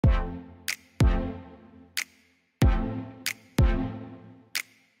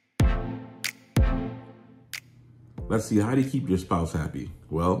let's see, how do you keep your spouse happy?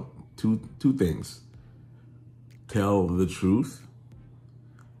 Well, two things. Tell the truth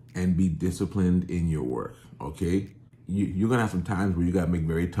and be disciplined in your work, okay? You're gonna have some times where you gotta make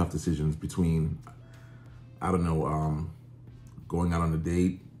very tough decisions between, I don't know, going out on a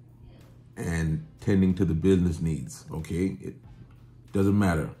date and tending to the business needs, okay? It doesn't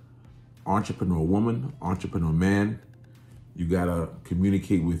matter. Entrepreneur woman, entrepreneur man, you gotta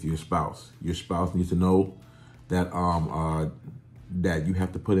communicate with your spouse. Your spouse needs to know that that you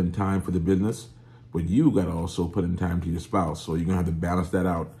have to put in time for the business, but you gotta also put in time to your spouse. So you're gonna have to balance that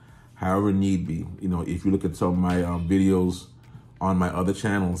out however need be. You know, if you look at some of my videos on my other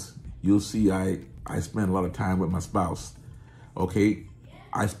channels, you'll see I spend a lot of time with my spouse. Okay,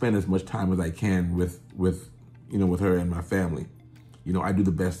 I spend as much time as I can with her and my family. You know, I do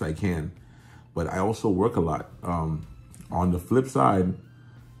the best I can, but I also work a lot. On the flip side,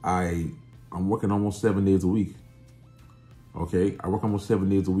 I'm working almost 7 days a week. Okay, I work almost 7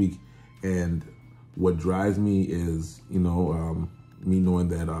 days a week, and what drives me is, me knowing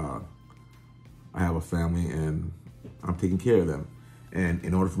that I have a family and I'm taking care of them. And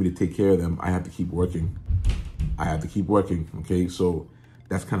in order for me to take care of them, I have to keep working. I have to keep working, okay? So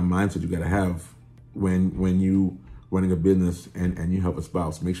that's kind of mindset you gotta have when you running a business and you have a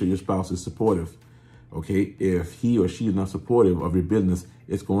spouse. Make sure your spouse is supportive, okay? If he or she is not supportive of your business,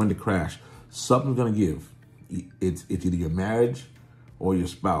 it's going to crash. Something's gonna give. It's either your marriage or your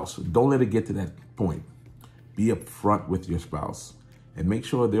spouse. Don't let it get to that point. Be upfront with your spouse and make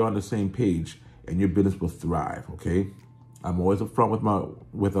sure they're on the same page, and your business will thrive, okay? I'm always upfront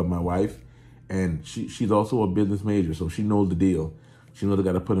with my wife, and she's also a business major, so she knows the deal. She knows I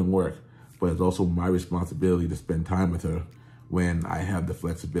got to put in work, but it's also my responsibility to spend time with her when I have the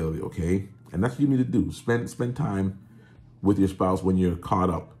flexibility, okay? And that's what you need to do. Spend time with your spouse when you're caught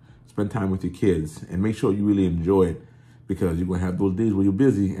up. Spend time with your kids, and make sure you really enjoy it, because you're gonna have those days where you're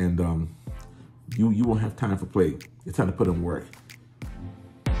busy and you won't have time for play. It's time to put in work.